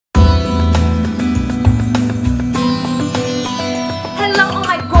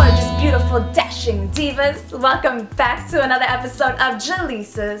divas, welcome back to another episode of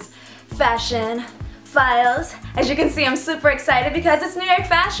Jalisa's Fashion Files. As you can see, I'm super excited because it's New York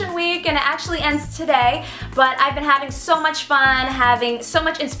Fashion Week and it actually ends today, but I've been having so much fun, having so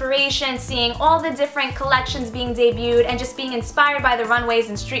much inspiration, seeing all the different collections being debuted and just being inspired by the runways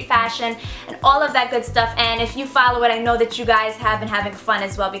and street fashion and all of that good stuff. And if you follow it, I know that you guys have been having fun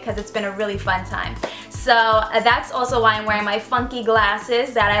as well because it's been a really fun time. So that's also why I'm wearing my funky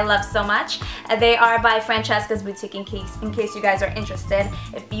glasses that I love so much. They are by Francesca's Boutique in case you guys are interested.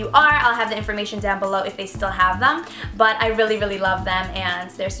 If you are, I'll have the information down below if they still have them. But I really, really love them and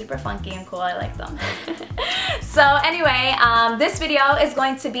they're super funky and cool. I like them. So anyway, this video is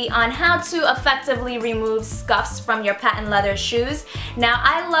going to be on how to effectively remove scuffs from your patent leather shoes. Now,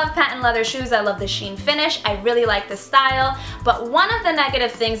 I love patent leather shoes. I love the sheen finish. I really like the style. But one of the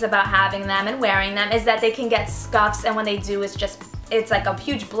negative things about having them and wearing them is that they can get scuffs, and when they do, it's like a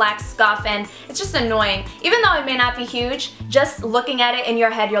huge black scuff and it's just annoying. Even though it may not be huge, just looking at it in your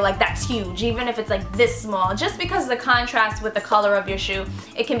head, you're like, that's huge, even if it's like this small. Just because of the contrast with the color of your shoe,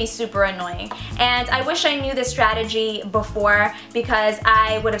 it can be super annoying. And I wish I knew this strategy before because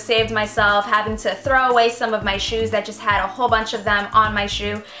I would have saved myself having to throw away some of my shoes that just had a whole bunch of them on my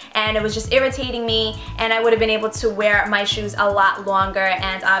shoe, and it was just irritating me, and I would have been able to wear my shoes a lot longer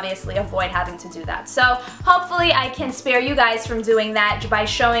and obviously avoid having to do that. So hopefully I can spare you guys from doing that by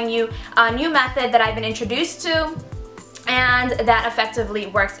showing you a new method that I've been introduced to and that effectively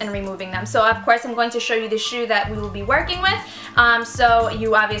works in removing them. So of course I'm going to show you the shoe that we will be working with. So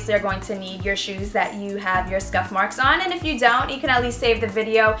you obviously are going to need your shoes that you have your scuff marks on, and if you don't, you can at least save the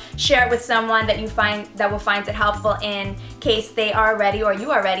video, share it with someone that will find it helpful in case they are ready or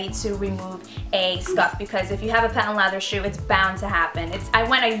you are ready to remove a scuff, because if you have a patent leather shoe, it's bound to happen. I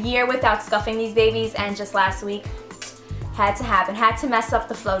went a year without scuffing these babies, and just last week had to happen. Had to mess up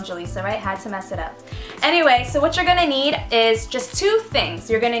the flow, Jalisa, right? Had to mess it up. Anyway, so what you're gonna need is just two things.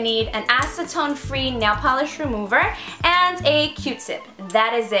 You're gonna need an acetone-free nail polish remover and a Q-tip.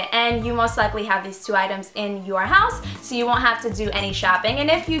 That is it. And you most likely have these two items in your house, so you won't have to do any shopping.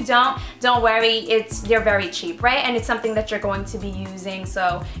 And if you don't worry, they're very cheap, right? And it's something that you're going to be using,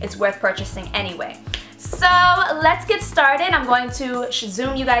 so it's worth purchasing anyway. So let's get started. I'm going to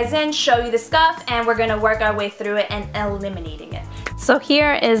zoom you guys in, show you the scuff, and we're gonna work our way through it and eliminating it. So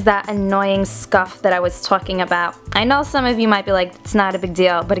here is that annoying scuff that I was talking about. I know some of you might be like, it's not a big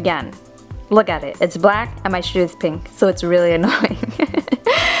deal, but again, look at it. It's black and my shoe is pink, so it's really annoying.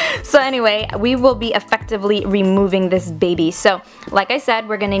 So anyway, we will be effectively removing this baby. So like I said,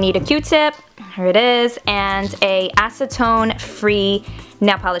 we're gonna need a Q-tip, here it is, and a acetone-free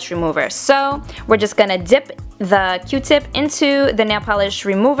nail polish remover. So we're just gonna dip the Q-tip into the nail polish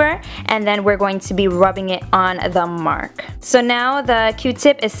remover, and then we're going to be rubbing it on the mark. So now the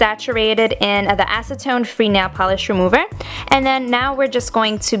Q-tip is saturated in the acetone-free nail polish remover, and then now we're just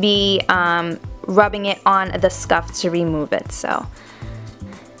going to be rubbing it on the scuff to remove it. So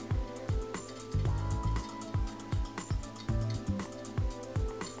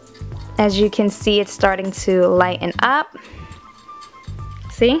as you can see, it's starting to lighten up.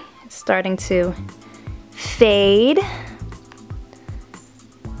 See? It's starting to fade.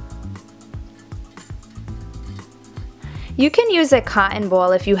 You can use a cotton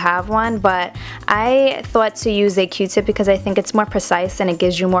ball if you have one, but I thought to use a Q-tip because I think it's more precise and it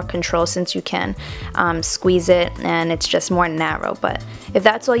gives you more control since you can squeeze it and it's just more narrow. But if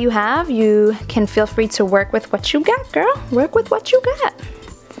that's all you have, you can feel free to work with what you got, girl. Work with what you got.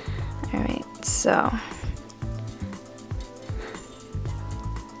 Alright, so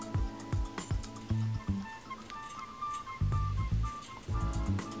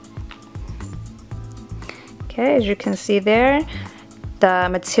okay, as you can see there, the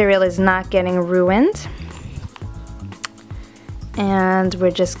material is not getting ruined. And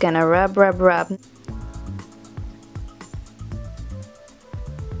we're just gonna rub, rub, rub.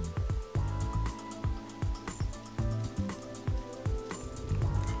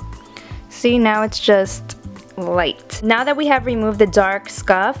 See, now it's just light. Now that we have removed the dark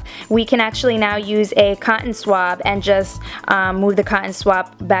scuff, we can actually now use a cotton swab and just move the cotton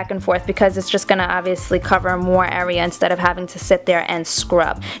swab back and forth because it's just gonna obviously cover more area instead of having to sit there and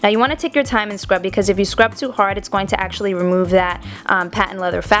scrub. Now you want to take your time and scrub because if you scrub too hard, it's going to actually remove that patent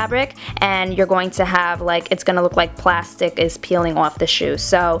leather fabric, and you're going to have it's gonna look like plastic is peeling off the shoe.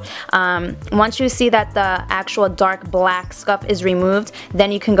 So once you see that the actual dark black scuff is removed,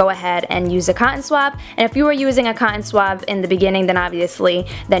 then you can go ahead and use a cotton swab. And if you were using a cotton swab in the beginning, then obviously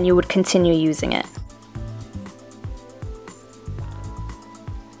you would continue using it.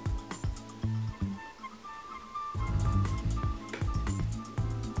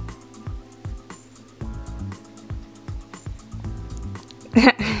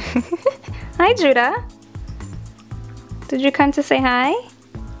 Hi, Judah. Did you come to say hi?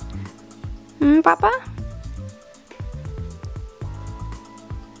 Papa?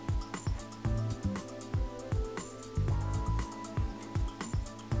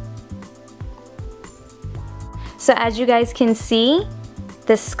 So as you guys can see,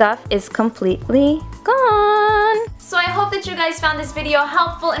 the scuff is completely gone. So I hope that you guys found this video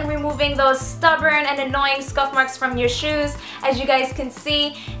helpful in removing those stubborn and annoying scuff marks from your shoes. As you guys can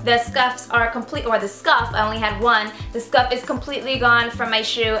see, the scuffs are complete, or the scuff, I only had one, the scuff is completely gone from my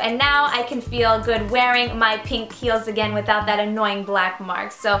shoe, and now I can feel good wearing my pink heels again without that annoying black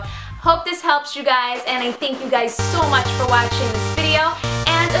mark. So hope this helps you guys, and I thank you guys so much for watching this video.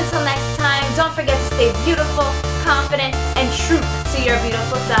 And until next time, don't forget to stay beautiful, confident, and true to your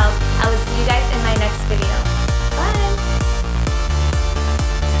beautiful selves. I will see you guys